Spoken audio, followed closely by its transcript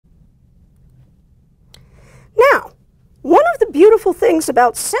beautiful things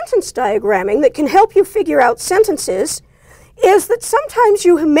about sentence diagramming that can help you figure out sentences is that sometimes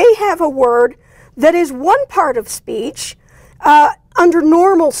you may have a word that is one part of speech under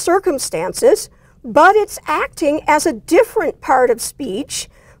normal circumstances, but it's acting as a different part of speech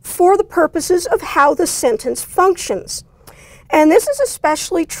for the purposes of how the sentence functions. And this is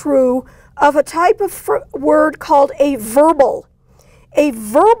especially true of a type of word called a verbal. A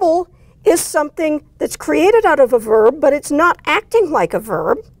verbal is something that's created out of a verb, but it's not acting like a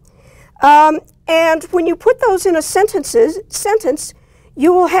verb. And when you put those in a sentence,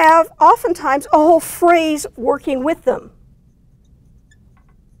 you will have oftentimes a whole phrase working with them.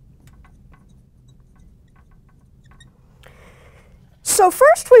 So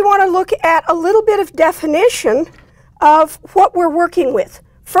first we want to look at a little bit of definition of what we're working with.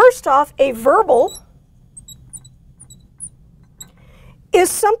 First off, a verbal is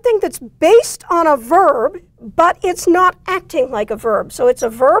something that's based on a verb, but it's not acting like a verb. So it's a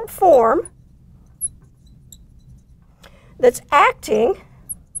verb form that's acting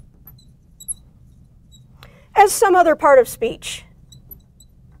as some other part of speech.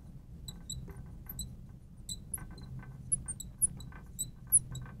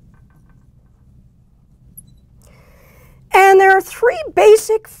 And there are three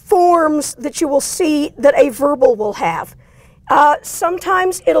basic forms that you will see that a verbal will have.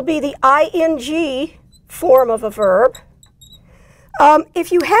 Sometimes it'll be the ing form of a verb.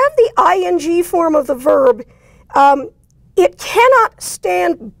 If you have the ing form of the verb, it cannot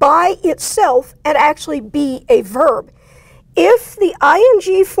stand by itself and actually be a verb. If the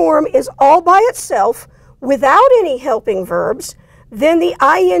ing form is all by itself without any helping verbs, then the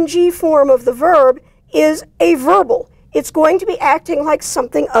ing form of the verb is a verbal. It's going to be acting like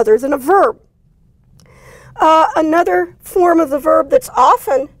something other than a verb. Another form of the verb that's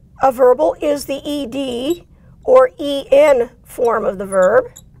often a verbal is the ed or en form of the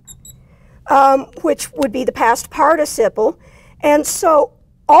verb, which would be the past participle. And so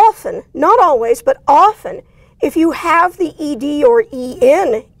often, not always, but often, if you have the ed or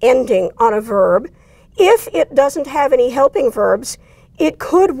en ending on a verb, if it doesn't have any helping verbs, it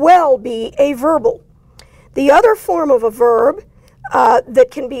could well be a verbal. The other form of a verb that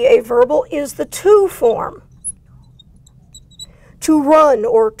can be a verbal is the to form. To run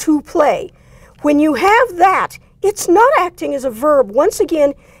or to play. When you have that, it's not acting as a verb. Once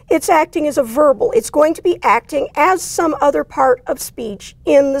again, it's acting as a verbal. It's going to be acting as some other part of speech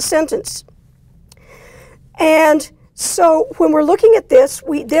in the sentence. And so when we're looking at this,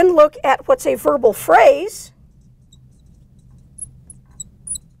 we then look at what's a verbal phrase.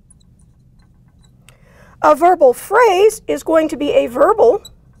 A verbal phrase is going to be a verbal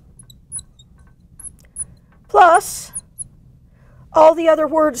plus all the other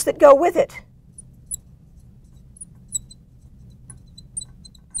words that go with it.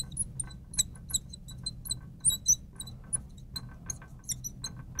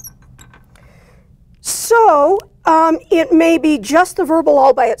 So it may be just the verbal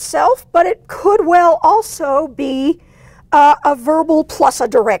all by itself, but it could well also be a verbal plus a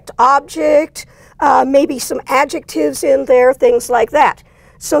direct object, maybe some adjectives in there, things like that.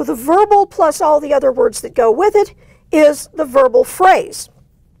 So the verbal plus all the other words that go with it is the verbal phrase.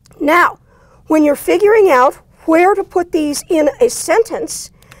 Now, when you're figuring out where to put these in a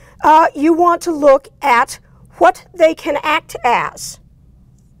sentence, you want to look at what they can act as.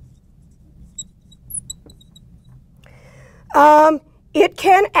 It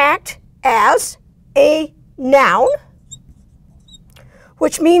can act as a noun,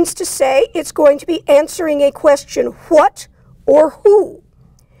 which means to say it's going to be answering a question, what or who.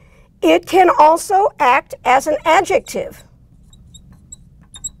 It can also act as an adjective,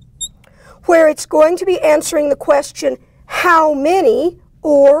 where it's going to be answering the question, how many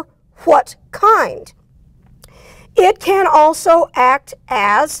or what kind. It can also act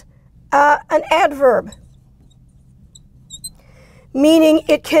as an adverb, meaning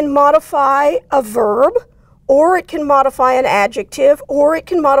it can modify a verb, or it can modify an adjective, or it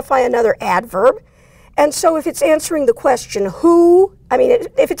can modify another adverb. And so if it's answering the question who,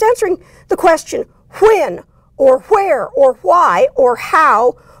 if it's answering the question when, or where, or why, or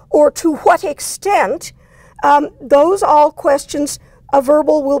how, or to what extent, those all questions, a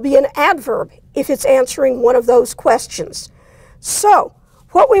verbal will be an adverb if it's answering one of those questions. So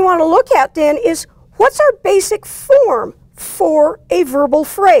what we want to look at then is what's our basic form for a verbal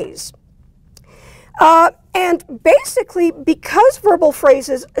phrase? And basically, because verbal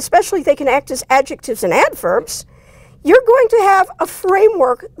phrases, especially they can act as adjectives and adverbs, you're going to have a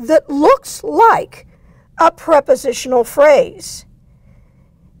framework that looks like a prepositional phrase.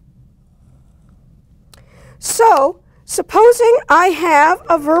 So Supposing I have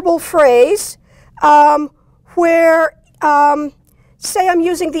a verbal phrase where, say I'm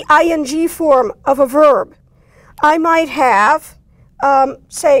using the ing form of a verb. I might have,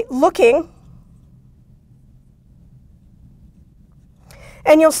 say, looking.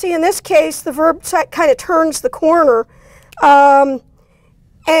 And you'll see in this case the verb kind of turns the corner.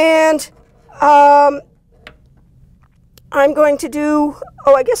 I'm going to do,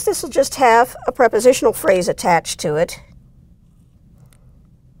 oh, I guess this will just have a prepositional phrase attached to it.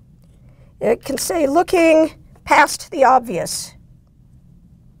 It can say looking past the obvious.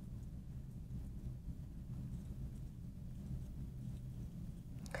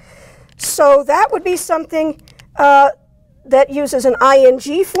 So that would be something that uses an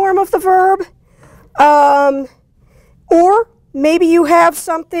ing form of the verb. Or maybe you have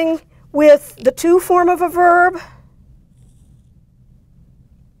something with the to form of a verb.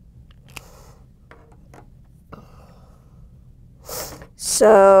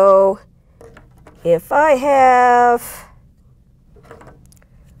 So if I have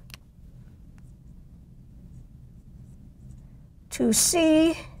to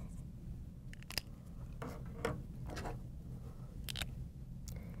see,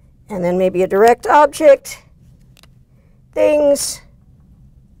 and then maybe a direct object, things,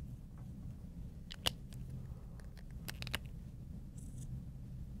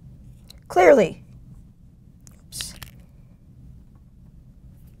 clearly. Oops.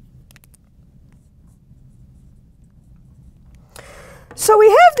 So we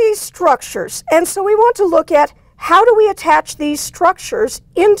have these structures, and so we want to look at how do we attach these structures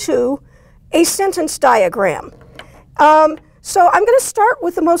into a sentence diagram. So I'm going to start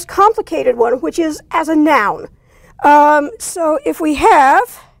with the most complicated one, which is as a noun. So if we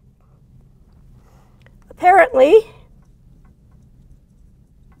have, apparently,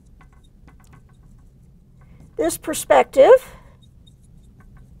 this perspective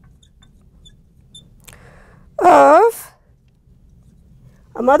of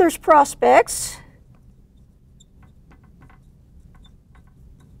a mother's prospects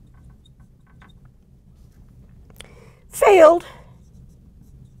failed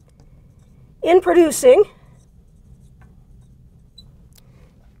in producing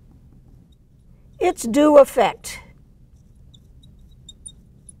its due effect.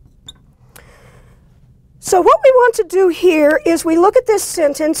 So what we want to do here is we look at this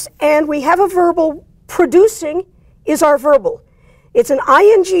sentence and we have a verbal. Producing is our verbal. It's an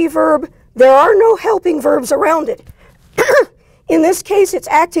ing verb. There are no helping verbs around it. In this case, it's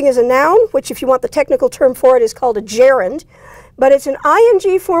acting as a noun, which if you want the technical term for it is called a gerund. But it's an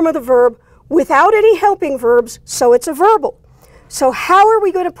ing form of the verb without any helping verbs, so it's a verbal. So how are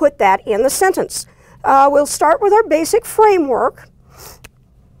we going to put that in the sentence? We'll start with our basic framework.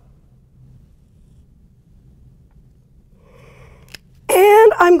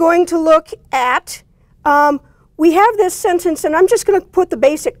 And I'm going to look at, we have this sentence, and I'm just going to put the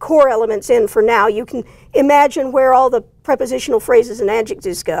basic core elements in for now. You can imagine where all the prepositional phrases and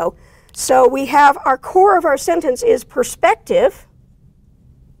adjectives go. So we have our core of our sentence is perspective.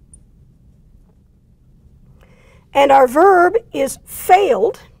 And our verb is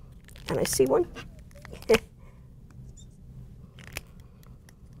failed. And I see one.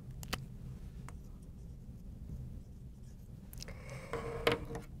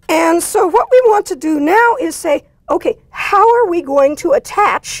 And so what we want to do now is say, okay, how are we going to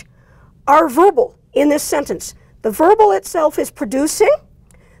attach our verbal in this sentence? The verbal itself is producing.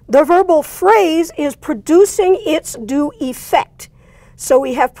 The verbal phrase is producing its due effect. So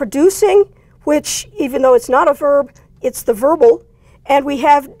we have producing, which even though it's not a verb, it's the verbal. And we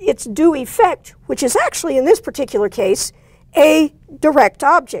have its due effect, which is actually in this particular case, a direct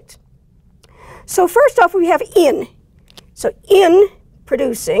object. So first off, we have in. So in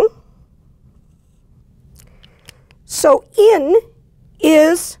producing. So in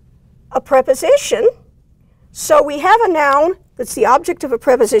is a preposition. So we have a noun that's the object of a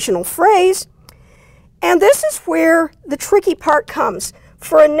prepositional phrase. And this is where the tricky part comes.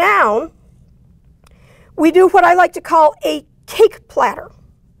 For a noun, we do what I like to call a cake platter.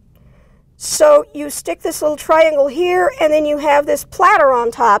 So you stick this little triangle here, and then you have this platter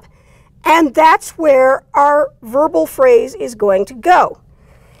on top. And that's where our verbal phrase is going to go.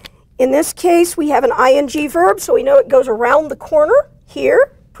 In this case, we have an ing verb, so we know it goes around the corner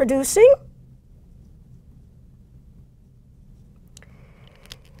here, producing.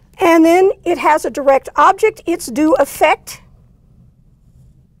 And then it has a direct object, its due effect.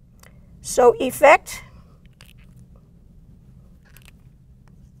 So effect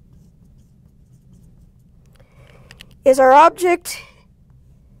is our object.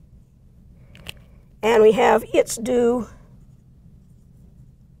 and we have it's due,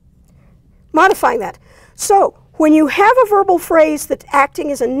 modifying that. So when you have a verbal phrase that's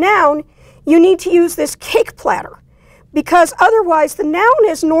acting as a noun, you need to use this cake platter, because otherwise the noun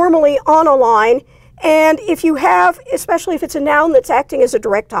is normally on a line, and if you have, especially if it's a noun that's acting as a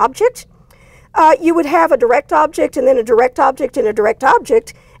direct object, you would have a direct object and then a direct object and a direct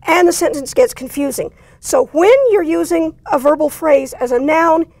object, and the sentence gets confusing. So when you're using a verbal phrase as a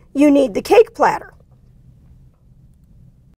noun, you need the cake platter.